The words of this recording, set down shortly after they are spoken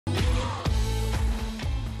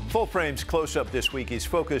Full Frame's close-up this week is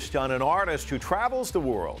focused on an artist who travels the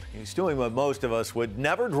world. He's doing what most of us would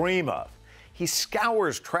never dream of. He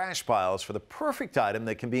scours trash piles for the perfect item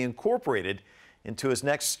that can be incorporated into his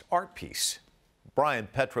next art piece. Brian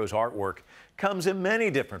Petro's artwork comes in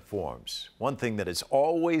many different forms. One thing that has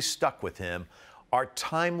always stuck with him are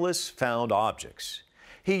timeless found objects.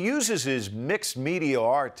 He uses his mixed media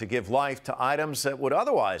art to give life to items that would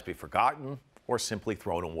otherwise be forgotten or simply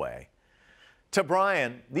thrown away. To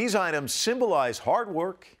Brian, these items symbolize hard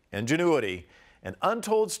work, ingenuity, and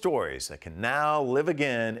untold stories that can now live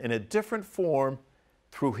again in a different form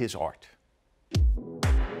through his art.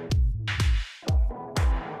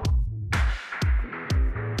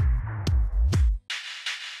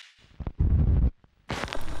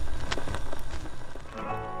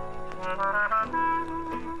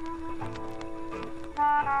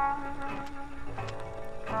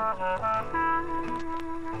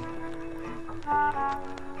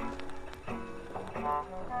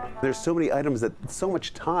 There's so many items that so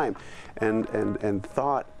much time and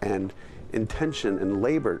thought and intention and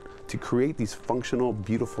labor to create these functional,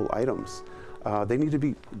 beautiful items. They need to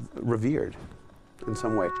be revered in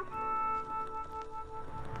some way.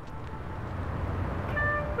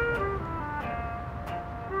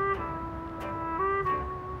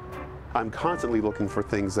 I'm constantly looking for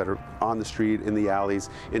things that are on the street, in the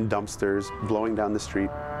alleys, in dumpsters, blowing down the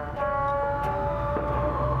street.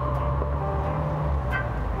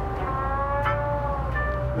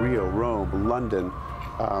 Rio, Rome, London,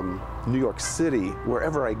 New York City,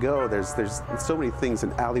 wherever I go, there's so many things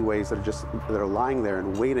in alleyways that are lying there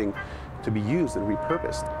and waiting to be used and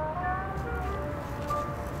repurposed.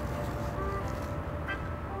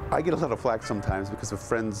 I get a lot of flack sometimes because of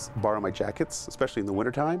friends borrow my jackets, especially in the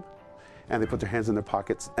wintertime, and they put their hands in their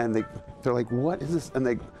pockets and they're like, "What is this?" And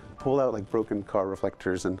they pull out like broken car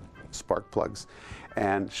reflectors and spark plugs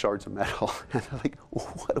and shards of metal. And they're like,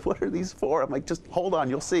 what are these for? I'm like, just hold on,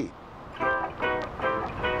 you'll see.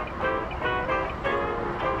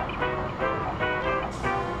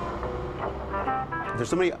 There's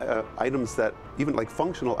so many items that, even like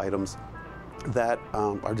functional items, that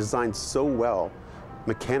are designed so well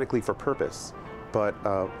mechanically for purpose, but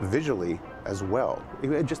visually as well.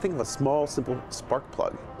 Just think of a small, simple spark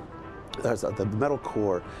plug. There's the metal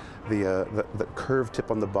core, the curved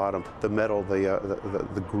tip on the bottom, the metal,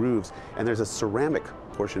 the grooves, and there's a ceramic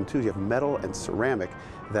portion too. You have metal and ceramic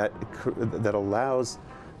that allows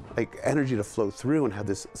like energy to flow through and have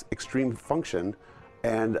this extreme function.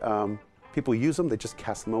 And people use them, they just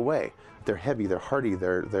cast them away. They're heavy, they're hardy,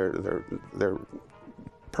 they're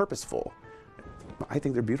purposeful. I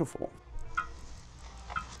think they're beautiful.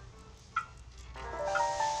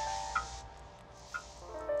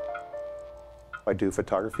 I do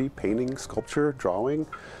photography, painting, sculpture, drawing,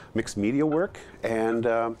 mixed media work, and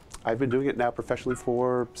I've been doing it now professionally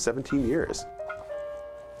for 17 years.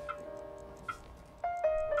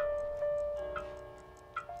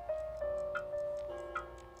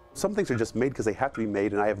 Some things are just made because they have to be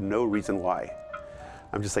made, and I have no reason why.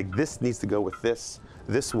 I'm just like, this needs to go with this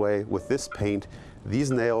way, with this paint,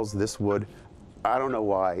 these nails, this wood. I don't know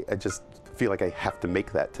why, I just feel like I have to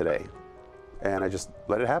make that today. And I just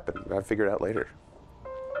let it happen. I figure it out later.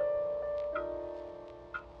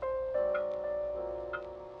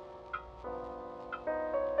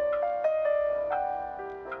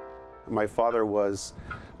 My father was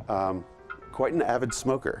quite an avid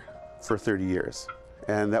smoker for 30 years,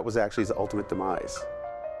 and that was actually his ultimate demise.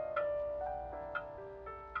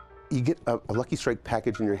 You get a Lucky Strike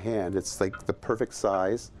package in your hand. It's like the perfect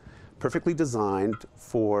size, perfectly designed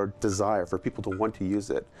for desire, for people to want to use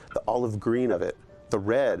it. The olive green of it, the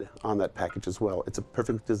red on that package as well. It's a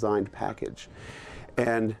perfectly designed package.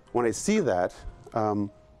 And when I see that, I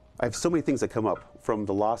have so many things that come up, from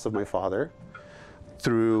the loss of my father,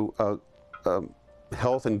 through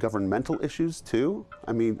health and governmental issues too.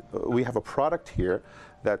 I mean, we have a product here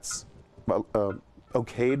that's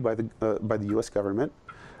okayed by the U.S. government.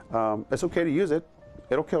 It's okay to use it.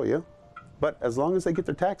 It'll kill you. But as long as they get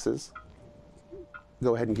their taxes,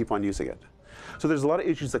 go ahead and keep on using it. So there's a lot of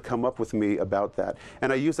issues that come up with me about that.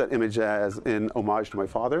 And I use that image as in homage to my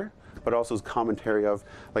father, but also as commentary of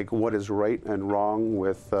like what is right and wrong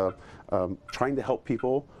with trying to help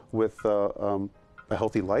people with a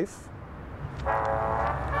healthy life.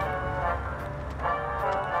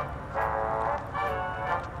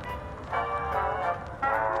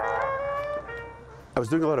 I was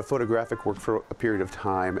doing a lot of photographic work for a period of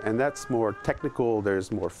time, and that's more technical.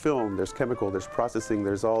 There's more film, there's chemical, there's processing,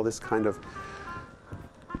 there's all this kind of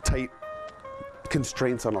tight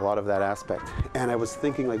constraints on a lot of that aspect. And I was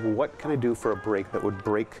thinking, like, what can I do for a break that would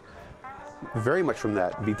break very much from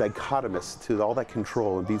that, be dichotomous to all that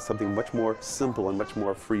control and be something much more simple and much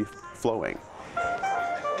more free-flowing.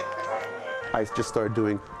 I just started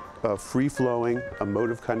doing free-flowing,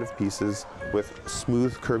 emotive kind of pieces with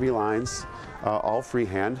smooth, curvy lines, all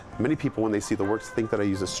freehand. Many people, when they see the works, think that I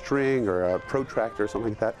use a string or a protractor or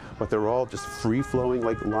something like that, but they're all just free-flowing,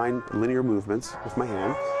 like linear movements with my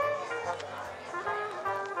hand.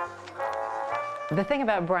 The thing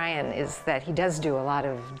about Brian is that he does do a lot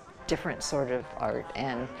of different sort of art,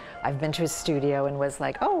 and I've been to his studio and was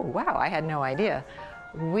like, oh wow, I had no idea.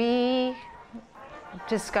 We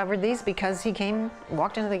discovered these because he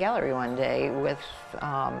walked into the gallery one day with,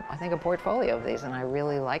 I think, a portfolio of these, and I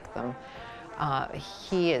really liked them.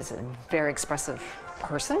 He is a very expressive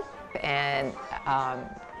person, and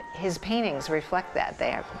his paintings reflect that.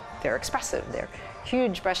 They're expressive, they're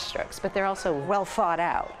huge brushstrokes, but they're also well thought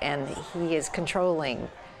out, and he is controlling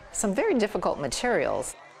some very difficult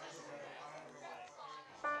materials.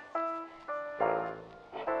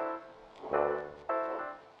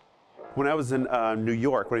 When I was in New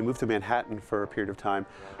York, when I moved to Manhattan for a period of time,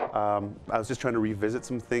 I was just trying to revisit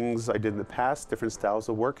some things I did in the past, different styles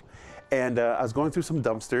of work. And I was going through some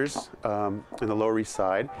dumpsters in the Lower East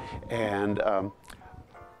Side, and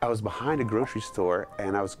I was behind a grocery store,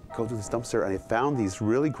 and I was going through this dumpster, and I found these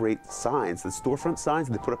really great signs, the storefront signs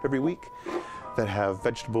that they put up every week, that have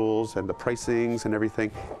vegetables and the pricings and everything,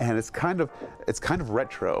 and it's kind of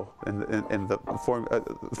retro in the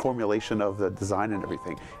formulation of the design and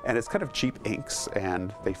everything, and it's kind of cheap inks,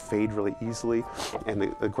 and they fade really easily, and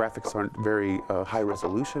the graphics aren't very high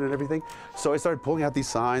resolution and everything. So I started pulling out these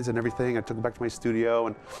signs and everything. I took them back to my studio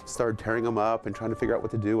and started tearing them up and trying to figure out what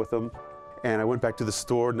to do with them. And I went back to the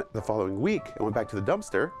store the following week. I went back to the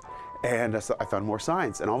dumpster, and I found more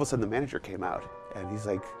signs. And all of a sudden, the manager came out, and he's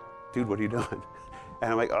like, "Dude, what are you doing?"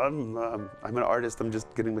 And I'm like, I'm an artist. I'm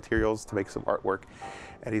just getting materials to make some artwork."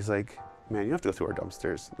 And he's like, "Man, you don't have to go through our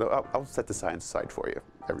dumpsters. I'll set the signs aside for you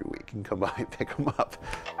every week. You can come by and pick them up."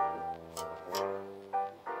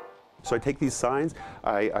 So I take these signs,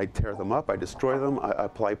 I tear them up, I destroy them, I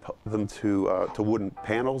apply them to wooden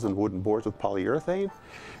panels and wooden boards with polyurethane,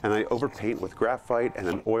 and I overpaint with graphite and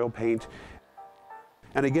an oil paint.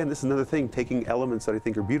 And again, this is another thing, taking elements that I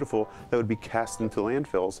think are beautiful that would be cast into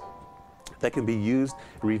landfills that can be used,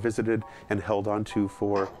 revisited, and held onto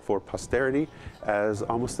for posterity as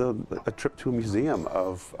almost a trip to a museum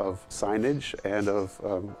of signage and of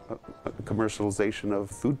commercialization of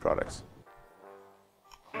food products.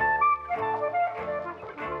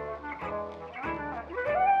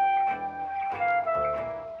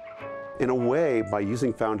 In a way, by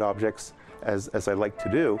using found objects, as I like to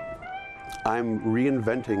do, I'm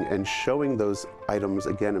reinventing and showing those items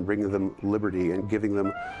again and bringing them liberty and giving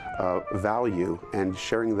them value and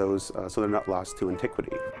sharing those so they're not lost to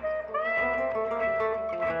antiquity.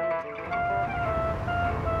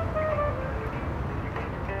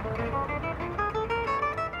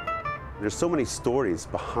 There's so many stories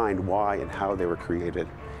behind why and how they were created,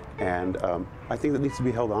 and I think that needs to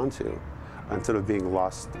be held on to instead of being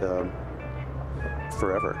lost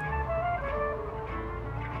forever.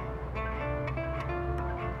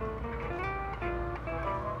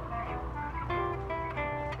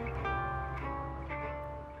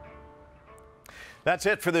 That's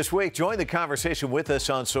it for this week. Join the conversation with us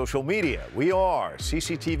on social media. We are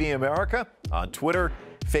CCTV America on Twitter,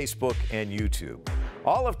 Facebook, and YouTube.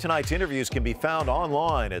 All of tonight's interviews can be found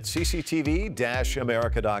online at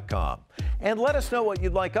cctv-america.com. And let us know what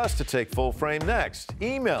you'd like us to take full frame next.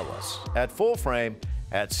 Email us at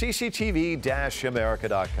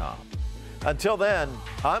fullframe@cctv-america.com. Until then,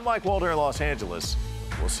 I'm Mike Walter in Los Angeles.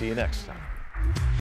 We'll see you next time.